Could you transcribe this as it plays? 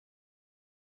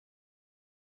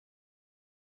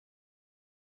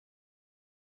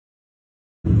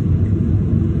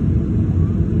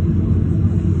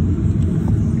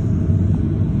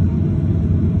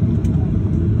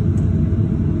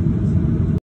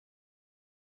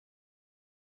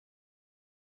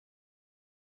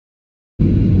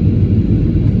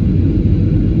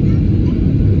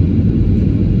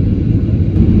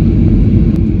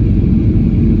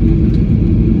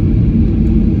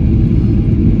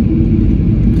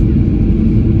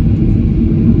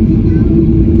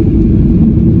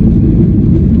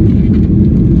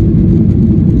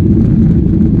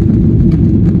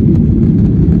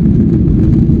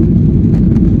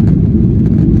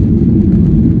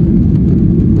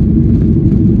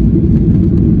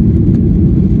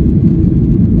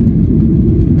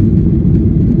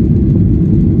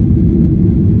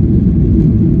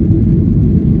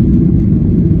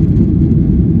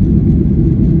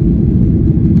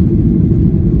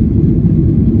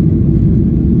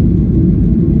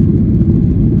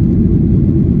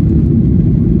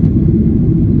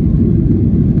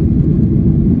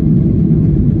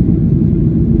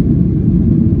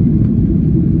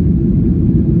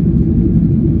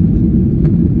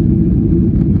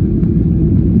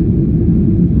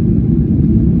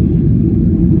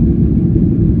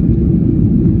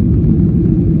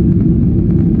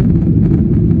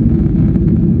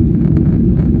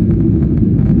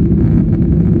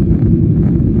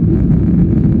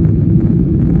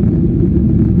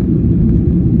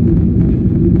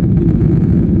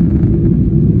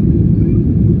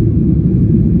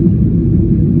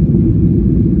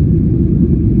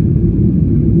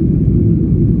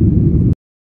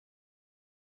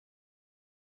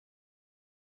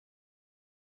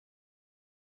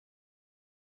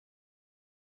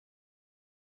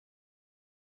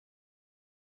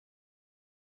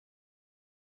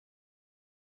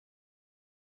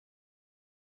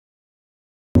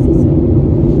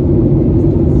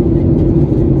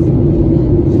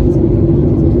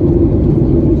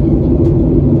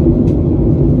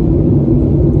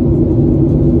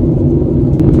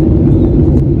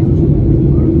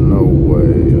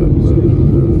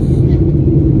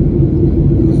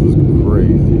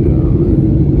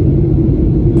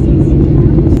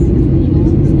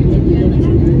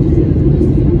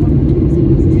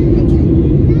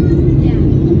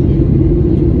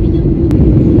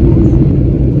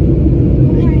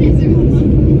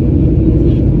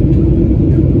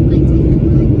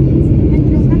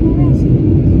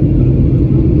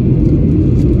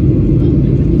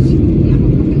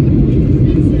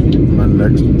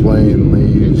next plane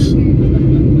leaves.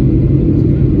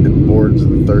 It boards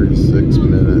in 36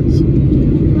 minutes.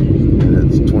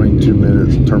 And it's 22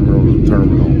 minutes terminal to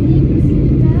terminal.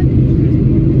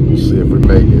 We'll see if we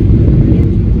make it.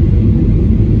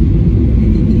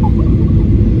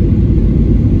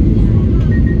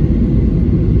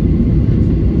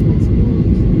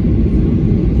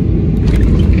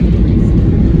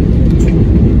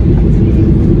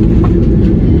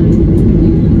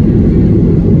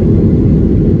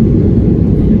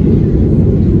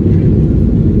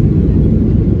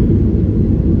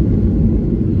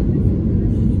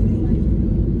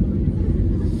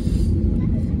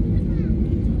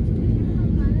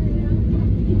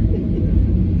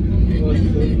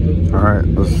 Alright,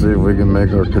 let's see if we can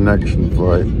make our connection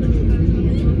flight.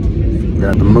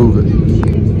 Got to move it.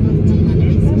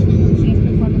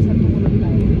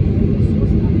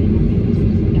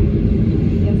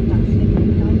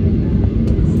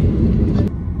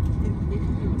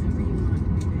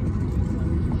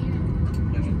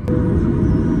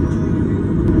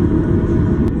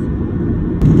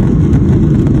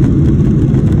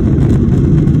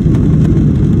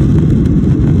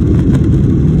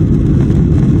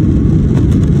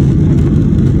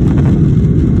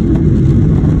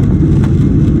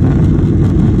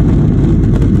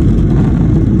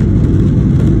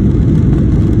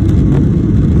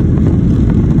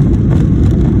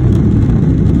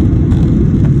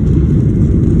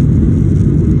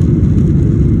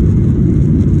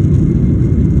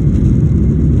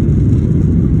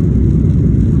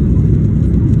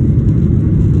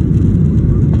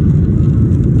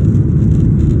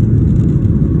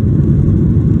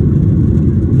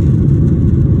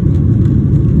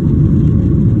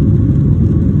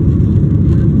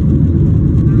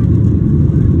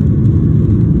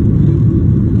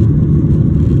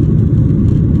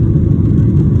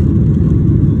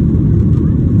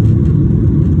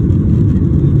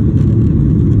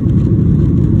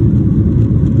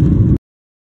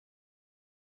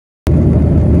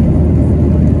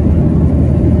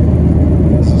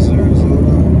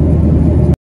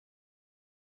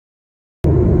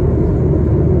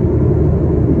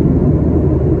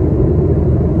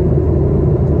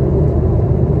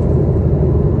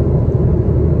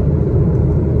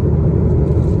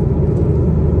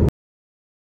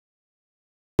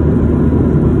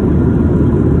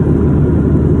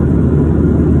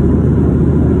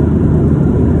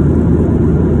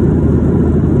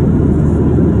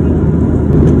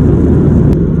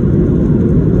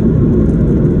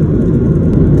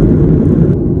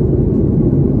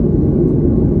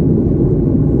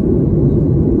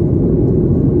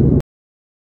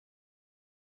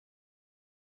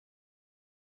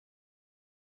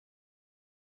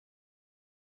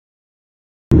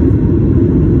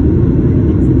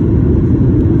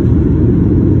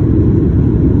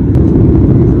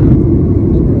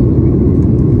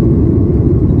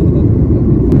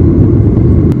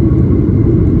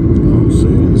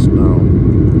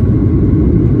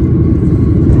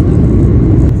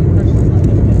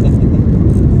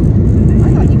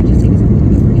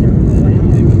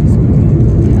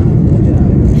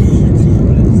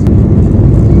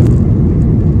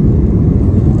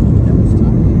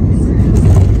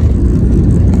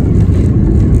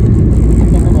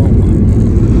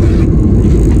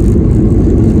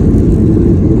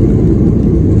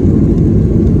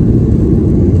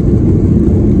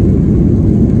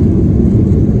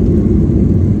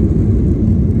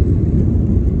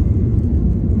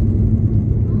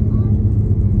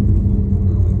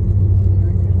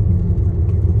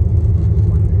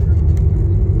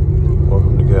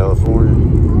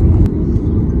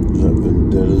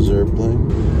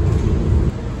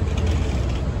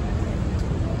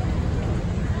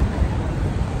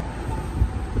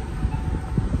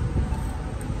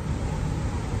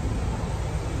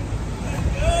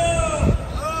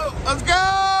 Let's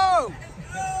go!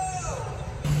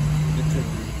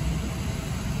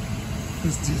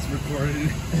 This dude's recording.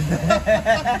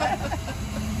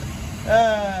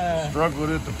 Struggled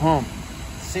at the pump.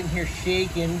 Sitting here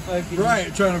shaking, fucking.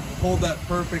 Right, trying to hold that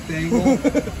perfect angle.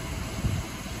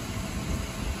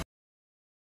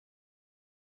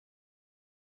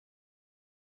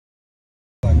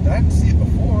 Like that, see it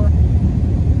before.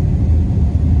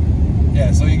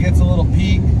 Yeah, so he gets a little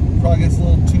peak, probably gets a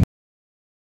little too.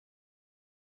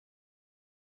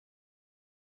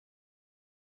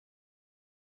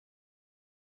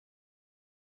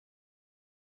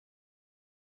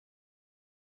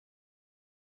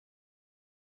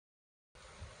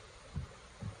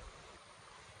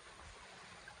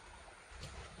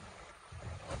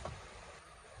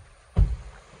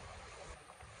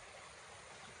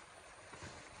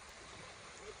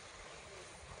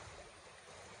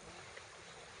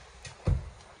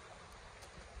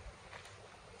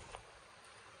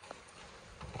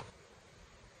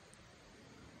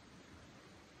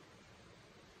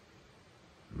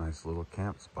 Nice little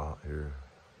camp spot here.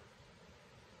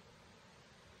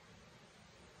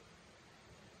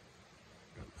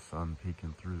 Got the sun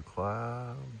peeking through the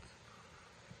clouds.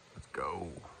 Let's go.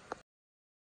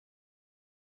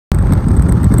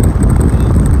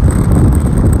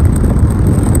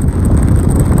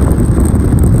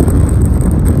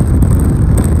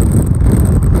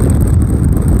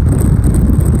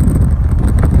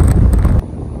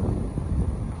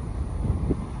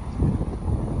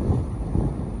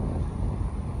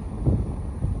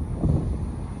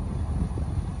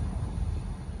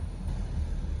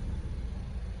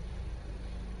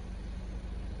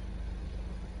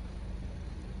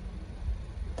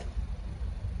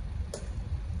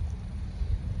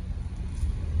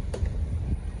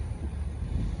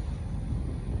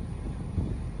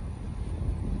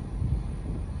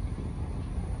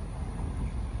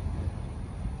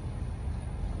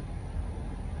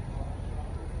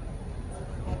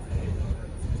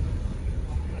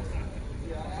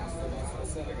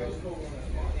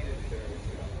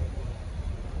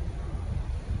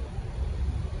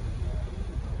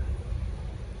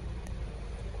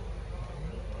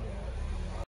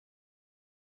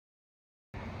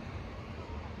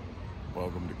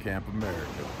 Welcome to Camp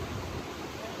America.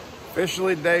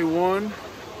 Officially day one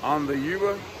on the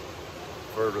Yuba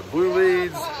for the Blue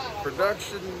Leads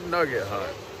production nugget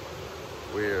hunt.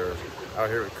 We're out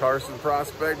here with Carson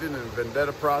prospecting and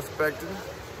Vendetta prospecting.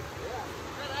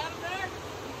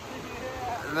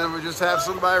 And then we just have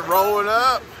somebody rolling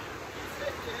up.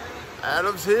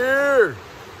 Adam's here.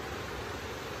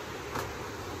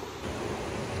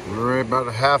 We're about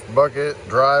a half bucket,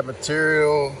 dry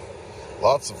material.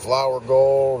 Lots of flower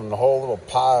gold and a whole little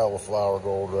pile of flower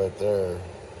gold right there.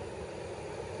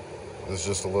 This is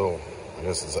just a little, I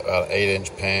guess it's about an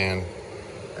 8-inch pan.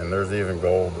 And there's even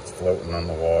gold that's floating on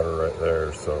the water right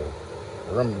there. So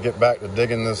we're gonna get back to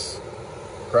digging this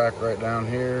crack right down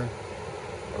here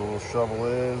where the little shovel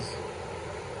is.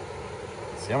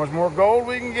 See how much more gold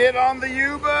we can get on the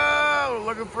Yuba. We're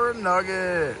looking for a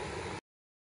nugget.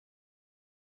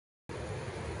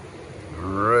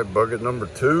 All right, bucket number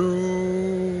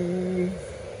 2.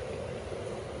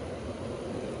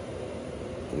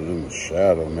 Put it in the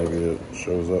shadow, maybe it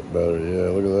shows up better. Yeah,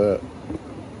 look at that.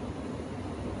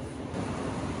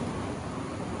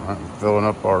 All right, I'm filling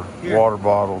up our water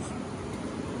bottles.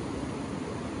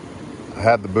 I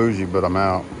had the bougie, but I'm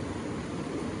out.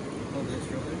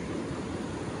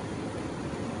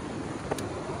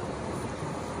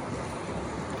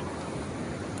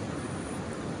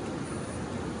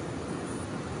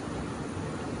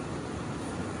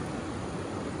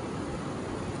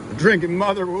 Drinking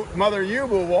Mother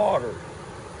Yuba water.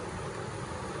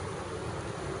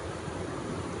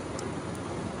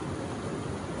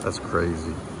 That's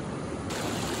crazy.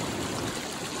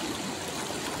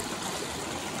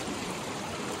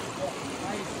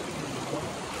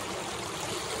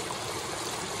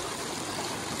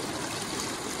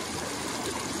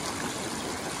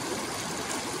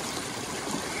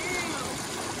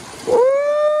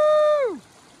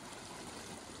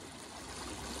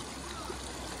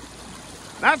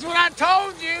 That's what I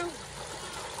told you.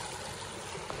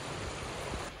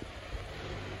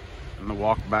 And the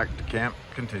walk back to camp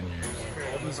continues.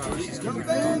 Come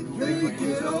back, make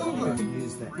it over.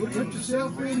 Put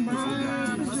yourself in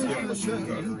my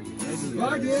position.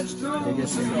 I get strong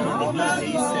all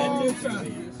night long.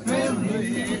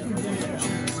 Family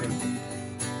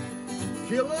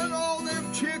killing all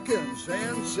them chickens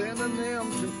and sending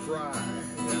them to fry.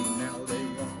 And now they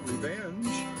want revenge.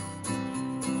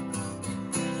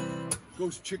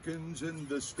 Those chickens in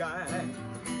the sky.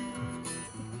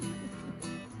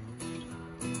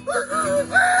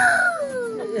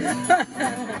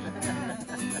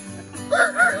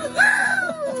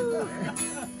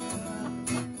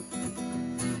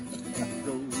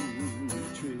 Those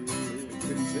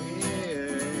chickens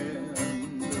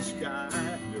in the sky.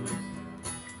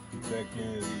 Back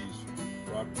into these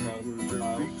rock powders. Their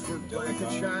beaks were black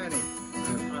and shiny,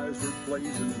 their eyes were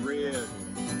blazing red.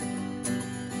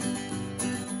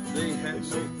 They had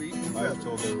no beat and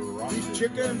feathers. These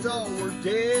chickens all were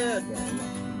dead.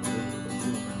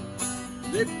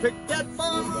 They picked that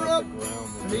farmer up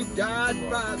and he died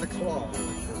by the claw.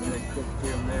 And they cooked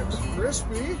him eggs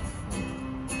crispy.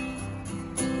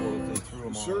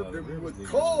 Served him with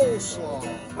coleslaw.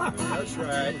 That's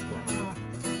right.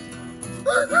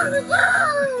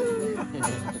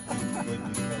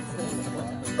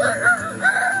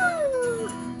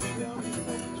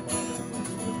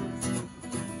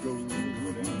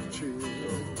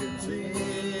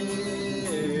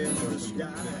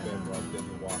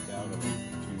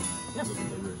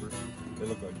 They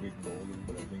look like big boulders,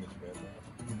 but I think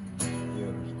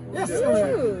Yes,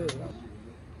 sir.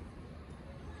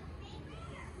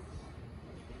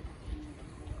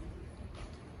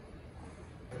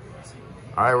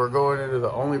 All right, we're going into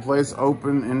the only place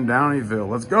open in Downeyville.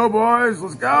 Let's go, boys.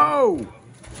 Let's go.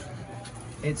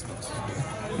 It's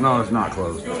No, it's not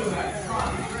closed.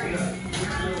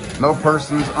 No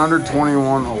persons under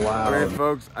 21 allowed. All right,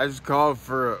 folks, I just called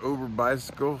for an Uber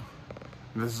bicycle.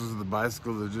 This is the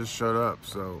bicycle that just showed up,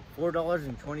 so.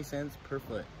 $4.20 per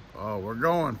foot. Oh, we're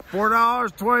going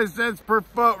 $4.20 per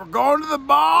foot. We're going to the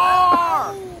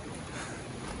bar.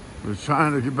 We're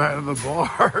trying to get back to the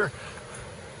bar.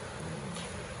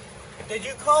 Did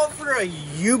you call for a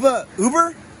Yuba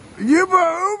Uber? Uber,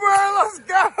 let's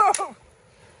go.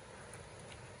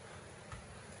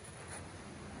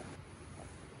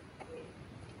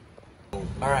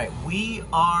 All right, we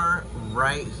are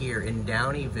right here in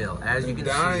Downeyville. As you can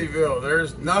see, Downeyville,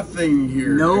 there's nothing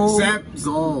here except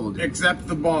gold. Except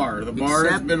the bar. The bar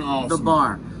has been awesome. The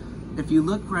bar. If you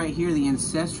look right here, the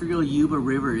ancestral Yuba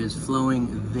River is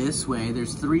flowing this way.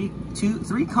 There's three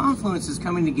confluences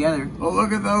coming together. Oh,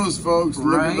 look at those, folks.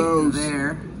 Look at those. Right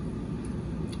there.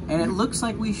 And it looks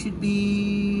like we should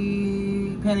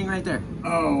be penning right there.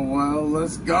 Oh, well,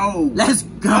 let's go. Let's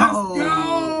go. Let's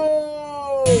go.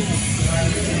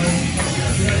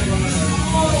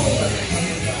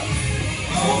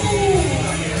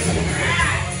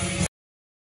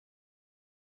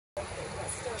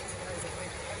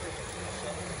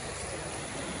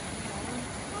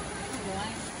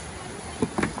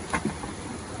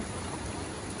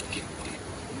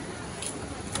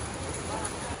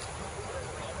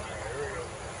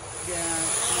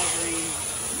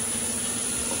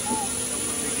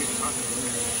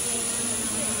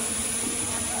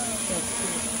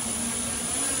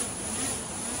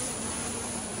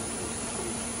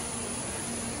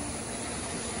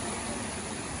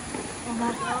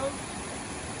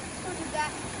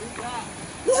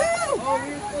 Oh,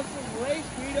 we were supposed to race,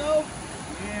 Guido?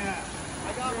 Yeah. I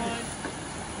got one.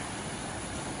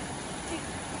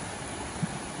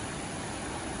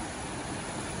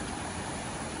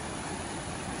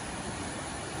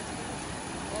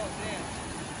 Oh, man.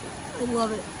 I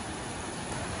love it.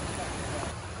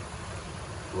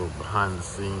 A little behind the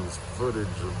scenes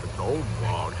footage of the gold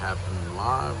vlog happening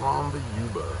live on the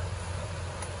Yuba.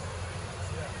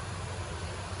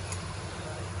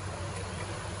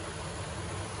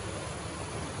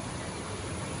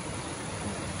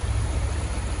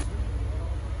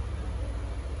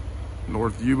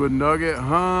 North Yuba Nugget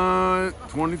Hunt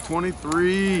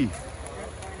 2023.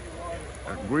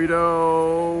 At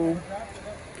Guido.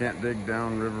 Can't dig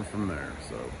downriver from there,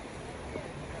 so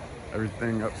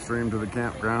everything upstream to the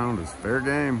campground is fair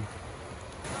game.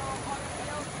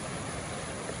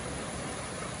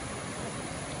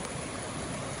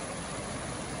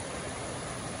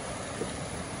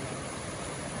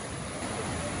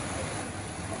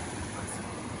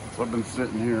 So I've been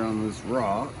sitting here on this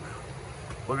rock,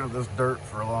 looking at this dirt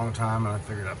for a long time, and I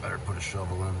figured I better put a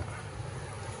shovel in it.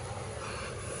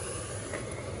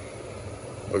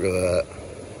 Look at that.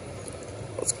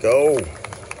 Let's go.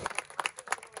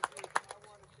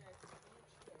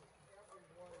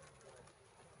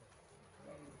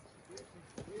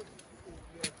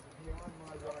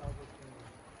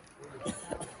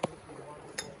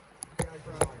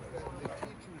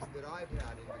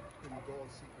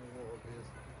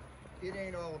 It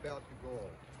ain't all about the gold.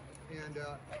 And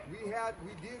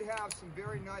we did have some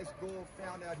very nice gold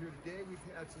found out here today. We've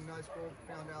had some nice gold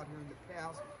found out here in the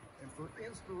past. And for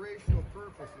inspirational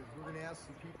purposes, we're going to ask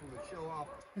some people to show off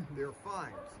their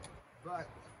finds. But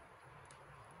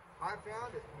I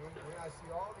found it. When I see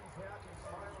all these happy,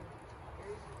 smiling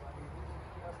faces, I mean, this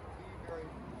is just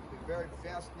the very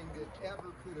best thing that ever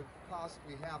could have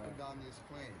possibly happened on this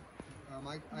claim.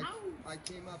 I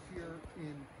came up here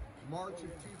in March of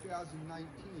 2019,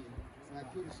 and I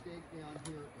put a stake down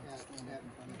here at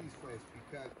Petey's place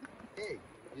because, hey,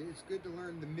 it's good to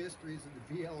learn the mysteries of the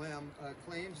BLM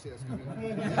claim system.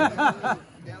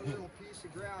 That little piece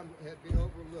of ground had been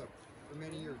overlooked for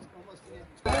many years. Almost an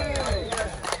entire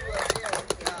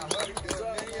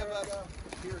many of us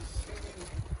here singing,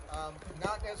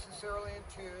 not necessarily in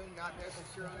tune, not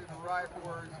necessarily the right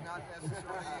words, not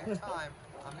necessarily in time,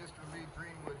 on Mr. Lee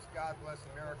Greenwood's God Bless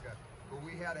America. But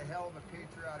we had a hell of a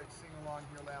patriotic sing-along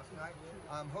here last night.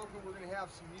 I'm hoping we're going to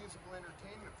have some musical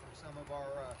entertainment from some of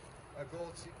our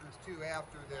gold seekers too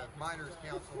after the Miners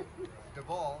Council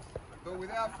devolves. But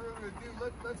without further ado,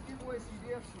 let's give away some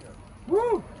gifts here.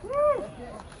 Woo! Woo!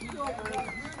 Do not throw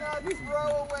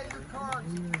away your cards.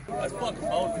 That's fucking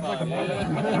phone.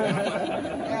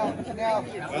 Now,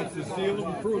 That's the seal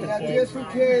of approval. now, just in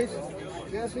case,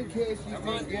 Just in case you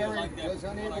think Gary was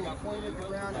unable to point at the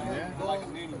ground and have to go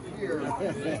here.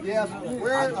 Yes,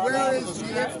 where is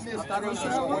the infamous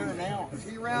Crusoe? Is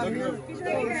he around here?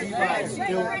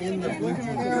 Still in the blue.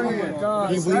 There he is.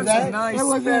 Can you believe that? Nice. That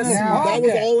was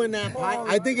all in that pipe.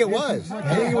 I think it was.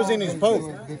 I think it was in his post.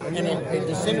 And it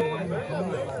descended.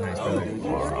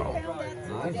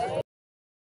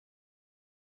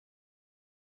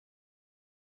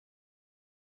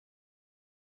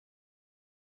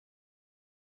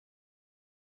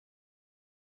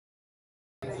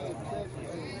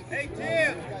 Hey,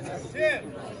 Tim, can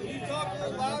you talk a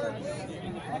little louder, please?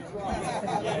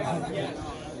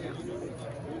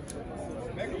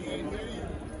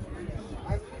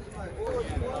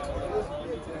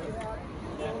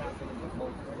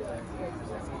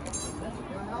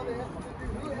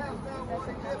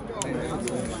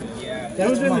 That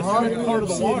was in the hard part of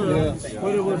the water,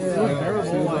 but it was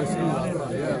terrible.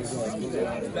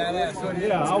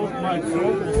 Yeah, I was, my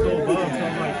throat was still above, so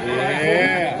I'm like,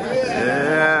 Yeah.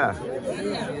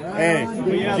 Hey,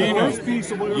 but yeah, the Gino, first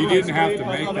piece of whatever you didn't I have saved, to I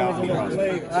make thought that I was one. gonna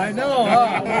take. I know,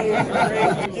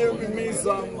 huh? Giving me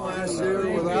something last year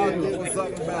without getting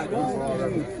something back.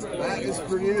 That is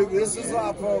pretty. This is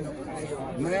off of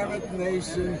Mammoth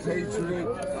Nation Patriot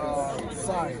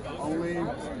site. Only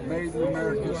Made in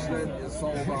America shit is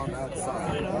sold on that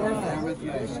site. Mammoth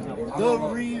Nation. The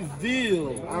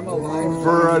reveal. I'm a life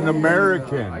For an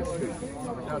American.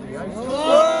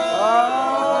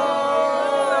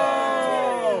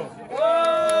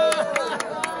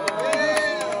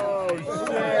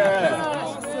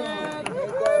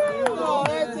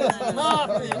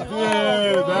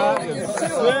 Dude, that is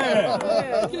sick.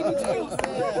 You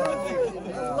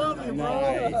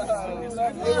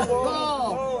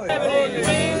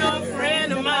ain't no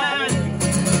friend of mine.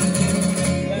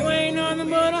 You ain't nothing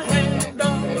but a hound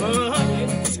dog.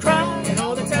 Just crying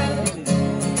all the time.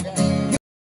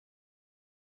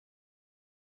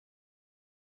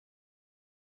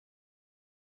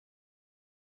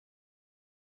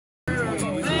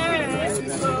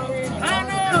 I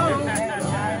know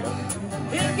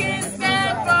it gets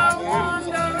bad for one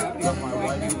dog.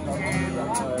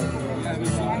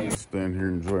 Stand here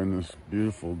enjoying this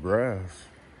beautiful grass,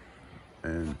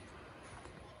 and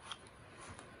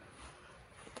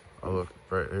I look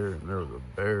right here and there was a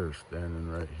bear standing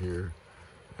right here,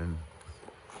 and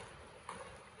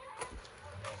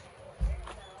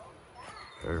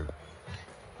there.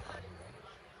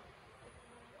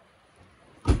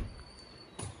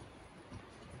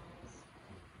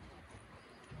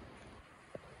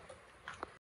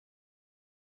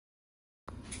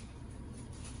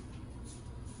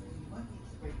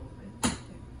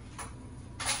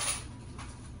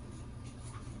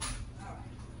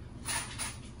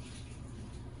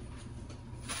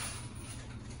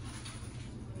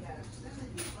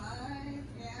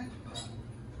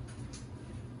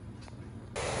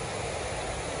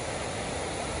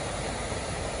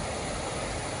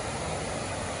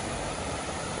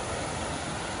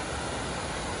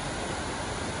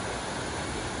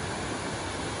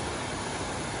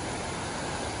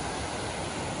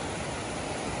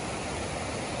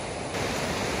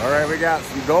 All right, we got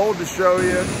some gold to show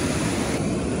you.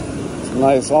 It's a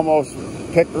nice, almost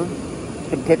picker.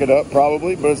 Couldn't pick it up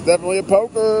probably, but it's definitely a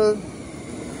poker.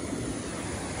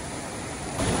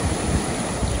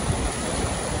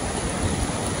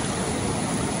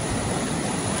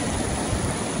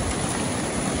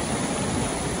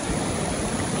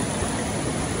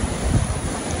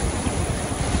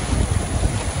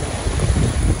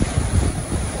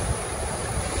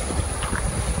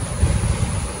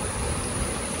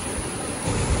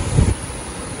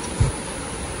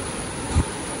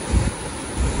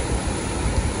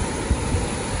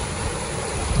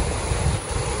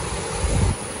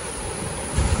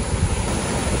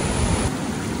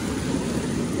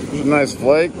 There's a nice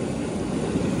flake.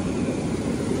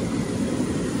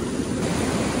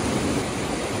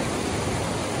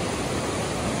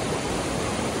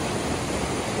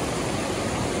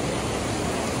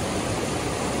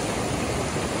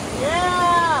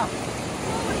 Yeah!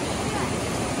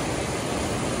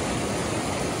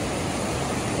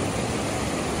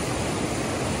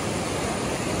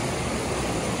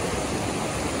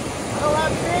 Oh,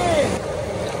 I'm big!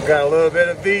 Got a little bit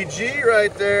of VG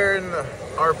right there in the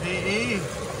RPE.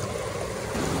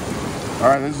 All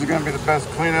right, this is gonna be the best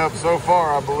cleanup so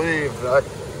far, I believe.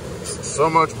 So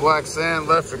much black sand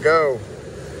left to go.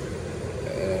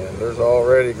 And there's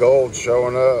already gold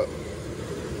showing up.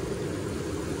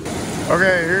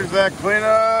 Okay, here's that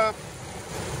cleanup.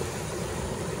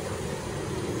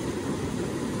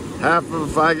 Half of a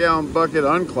 5-gallon bucket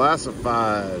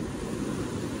unclassified.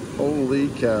 Holy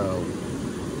cow.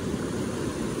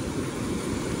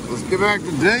 Let's get back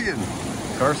to digging.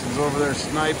 Carson's over there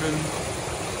sniping.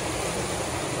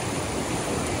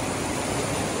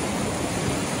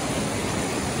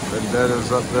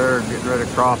 Vendettas up there getting ready to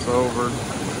cross over.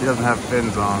 He doesn't have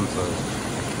fins on, so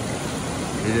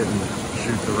he didn't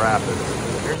shoot the rapids.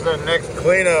 Here's the next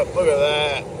cleanup. Look at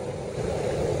that.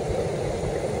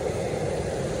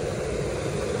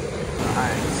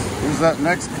 Nice. Here's that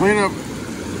next cleanup.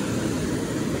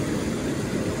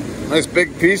 Nice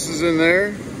big pieces in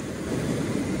there.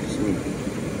 Some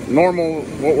normal,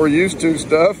 what we're used to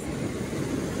stuff.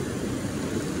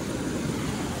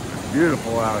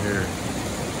 Beautiful out here.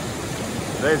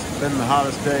 Today's been the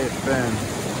hottest day it's been.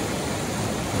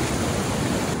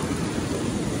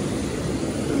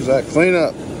 There's that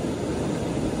cleanup.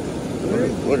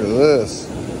 Look at this.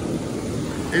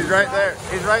 He's right there.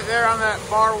 He's right there on that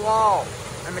far wall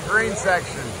in the green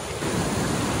section.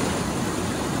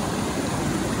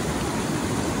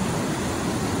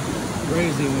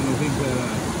 Crazy when you think that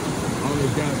all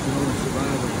these guys can only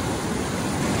survive it.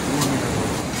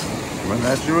 Coming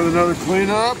at you with another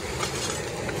cleanup.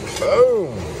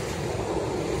 Boom.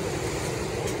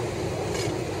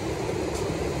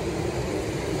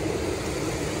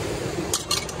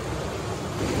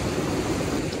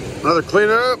 Another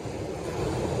cleanup.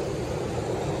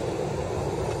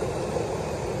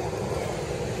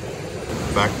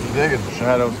 Back to digging.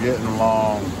 Shadow's getting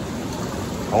long.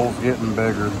 Hole's getting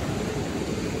bigger.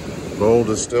 Gold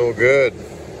is still good.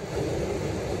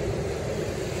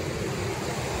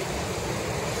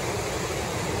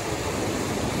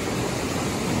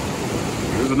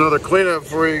 Here's another cleanup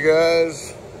for you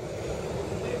guys.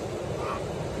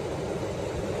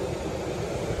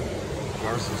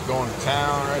 Carson's going to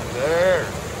town right there.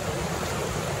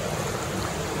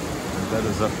 That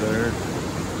is up there.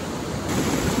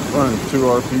 Running 2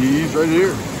 RPEs right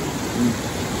here.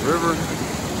 River.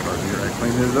 Starting here, I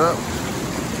cleaned it up.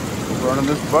 Running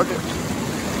this bucket.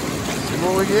 See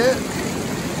what we get.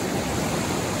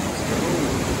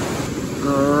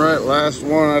 All right, last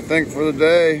one I think for the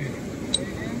day.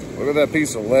 Look at that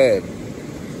piece of lead.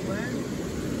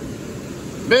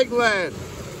 Big lead.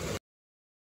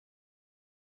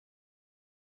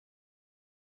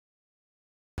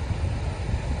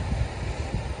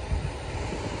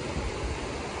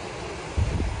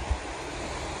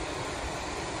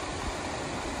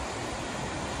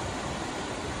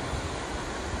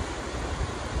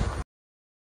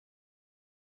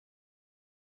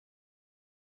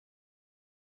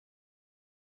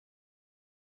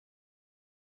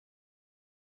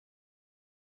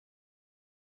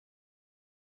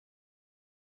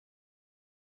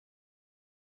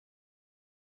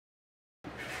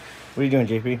 What are you doing,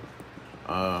 JP?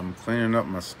 I'm cleaning up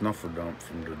my snuffer dump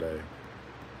from today.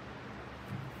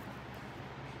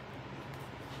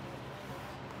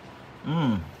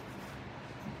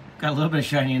 Got a little bit of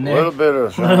shiny in there. A little bit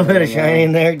of shiny. A little bit of shiny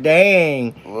in there.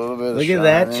 Dang. A little bit of Look shiny. at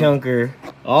that chunker.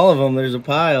 All of them. There's a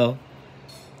pile.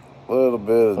 A little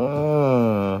bit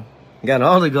of... Got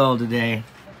all the gold today.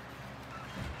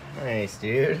 Nice,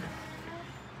 dude.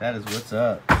 That is what's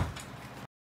up.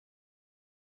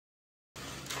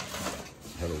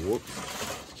 Had a whoop.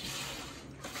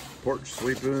 Porch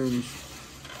sleeping.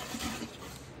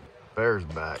 Bear's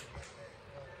back.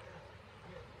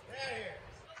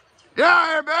 Get out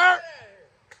here, Bear!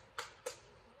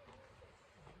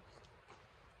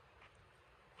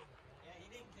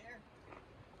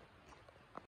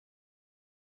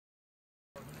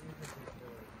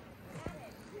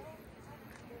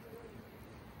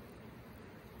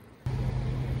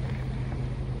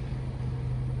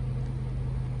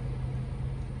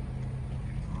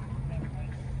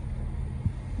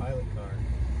 Pilot car.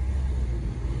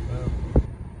 Well,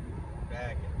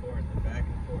 back and forth and back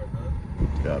and forth, huh?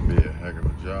 It's gotta be a heck of a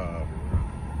job.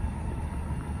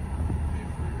 Pay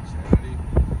for your sanity.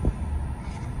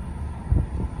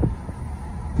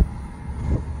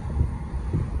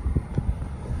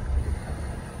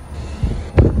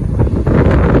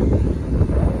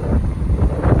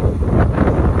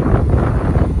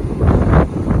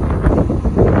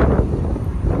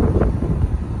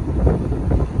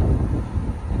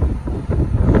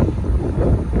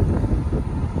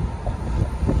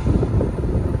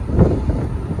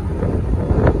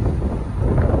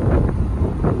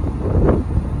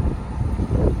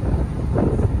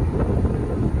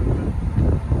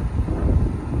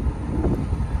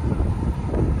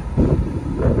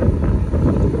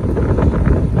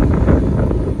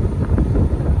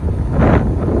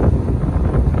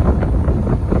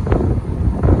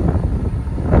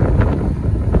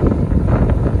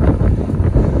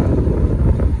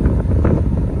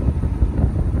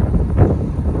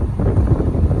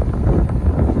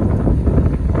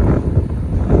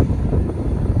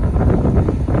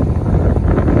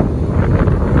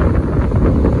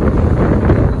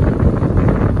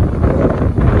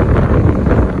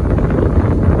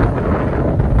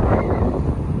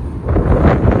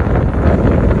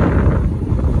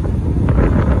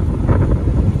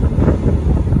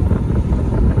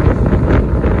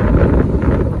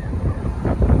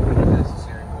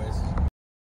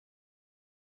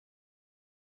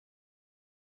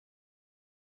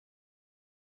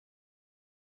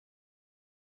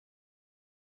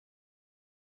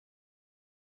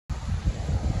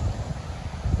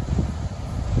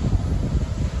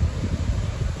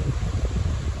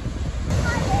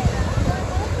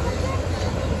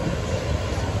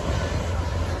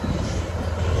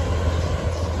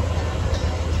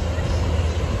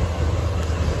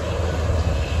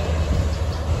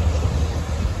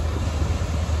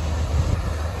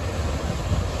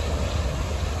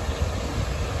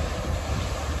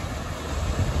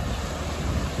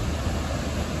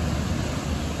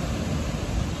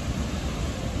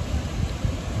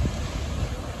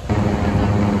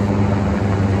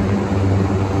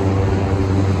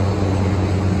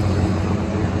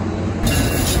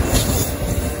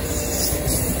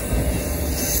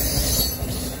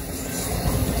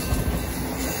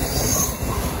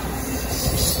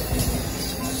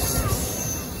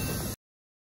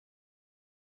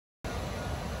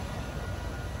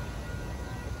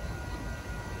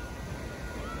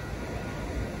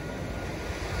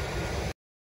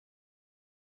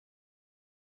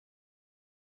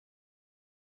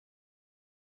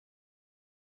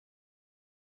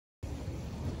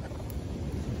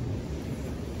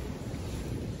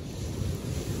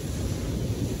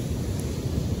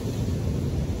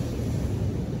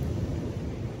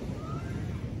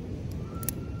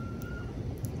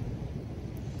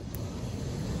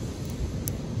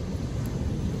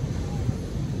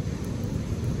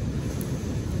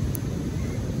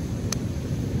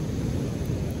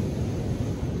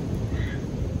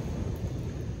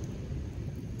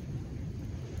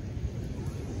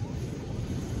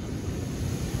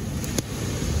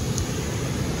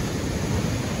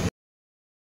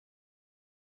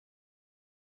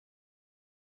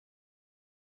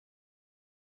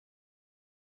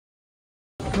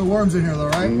 no worms in here though,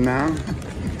 right? No.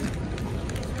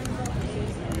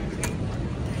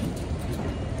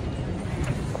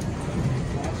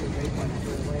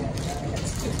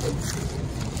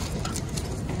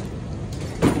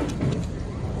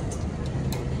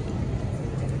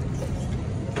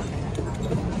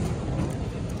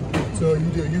 So you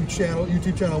do a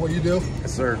YouTube channel, what you do?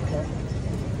 Yes, sir.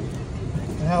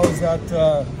 And how is that,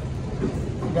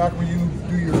 back when you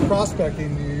do your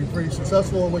prospecting, are you pretty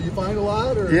successful in what you find a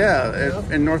lot? Or? Yeah,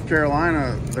 in North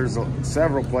Carolina, there's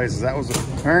several places. That was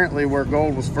apparently where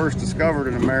gold was first discovered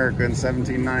in America in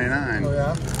 1799. Oh,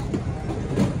 yeah?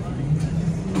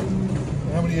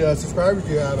 And how many subscribers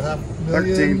do you have? Half a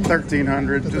million?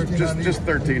 1,300, just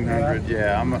 1,300.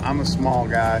 Yeah, I'm a small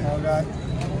guy. Small guy.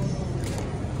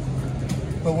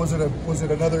 But was it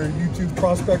another YouTube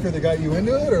prospector that got you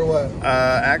into it, or what?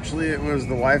 Actually, it was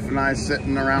the wife and I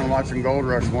sitting around watching Gold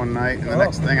Rush one night, and the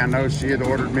next thing I know, she had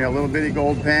ordered me a little bitty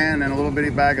gold pan and a little bitty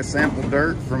bag of sample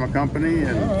dirt from a company,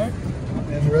 and all right.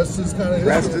 And the rest is kind of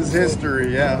rest is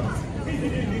history. Yeah.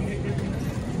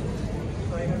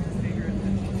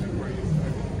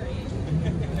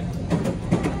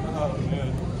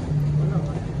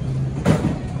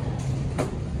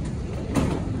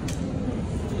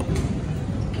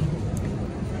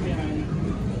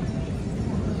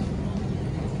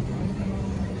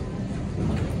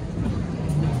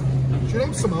 Is your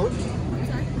name Simone?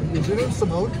 Is your name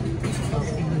Simone?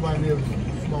 You remind me of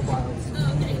Simone Biles.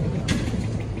 Oh, okay.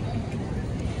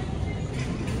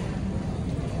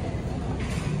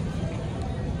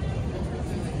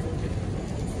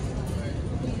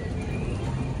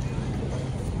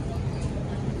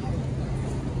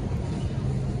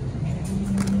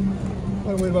 I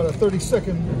wait about a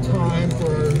 30-second time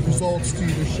for our results to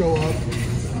either show up,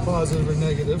 positive or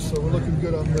negative, so we're looking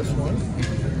good on this one.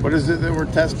 What is it that we're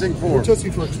testing for? We're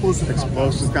testing for explosive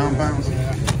compounds.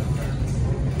 Yeah.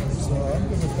 So I'm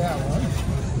good with that one.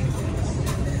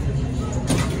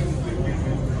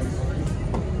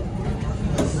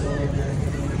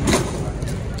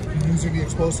 Using the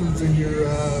explosives in your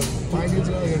findings,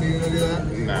 you don't need to do that?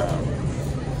 No.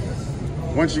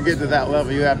 Once you get to that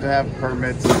level, you have to have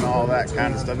permits and all that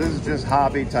kind of stuff. This is just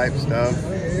hobby type stuff.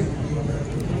 Okay.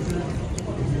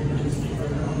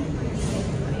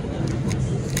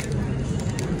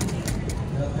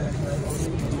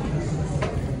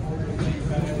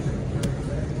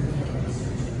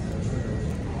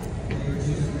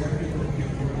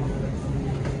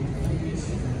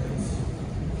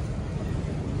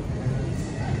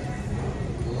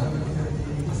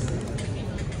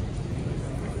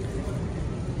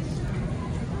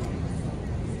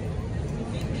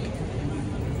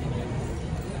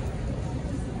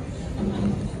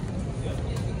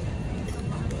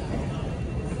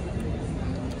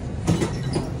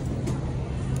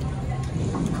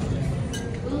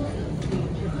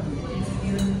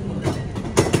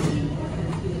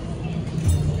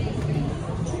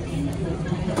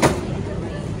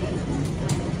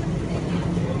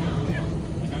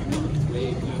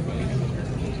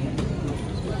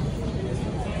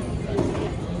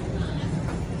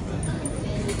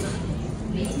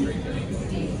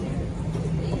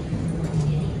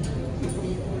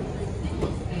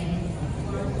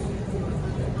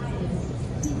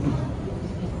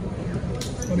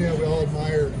 Funny how we all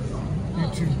admire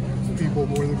YouTube people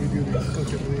more than we do the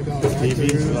about TV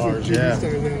stars, yeah.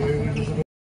 TV stars,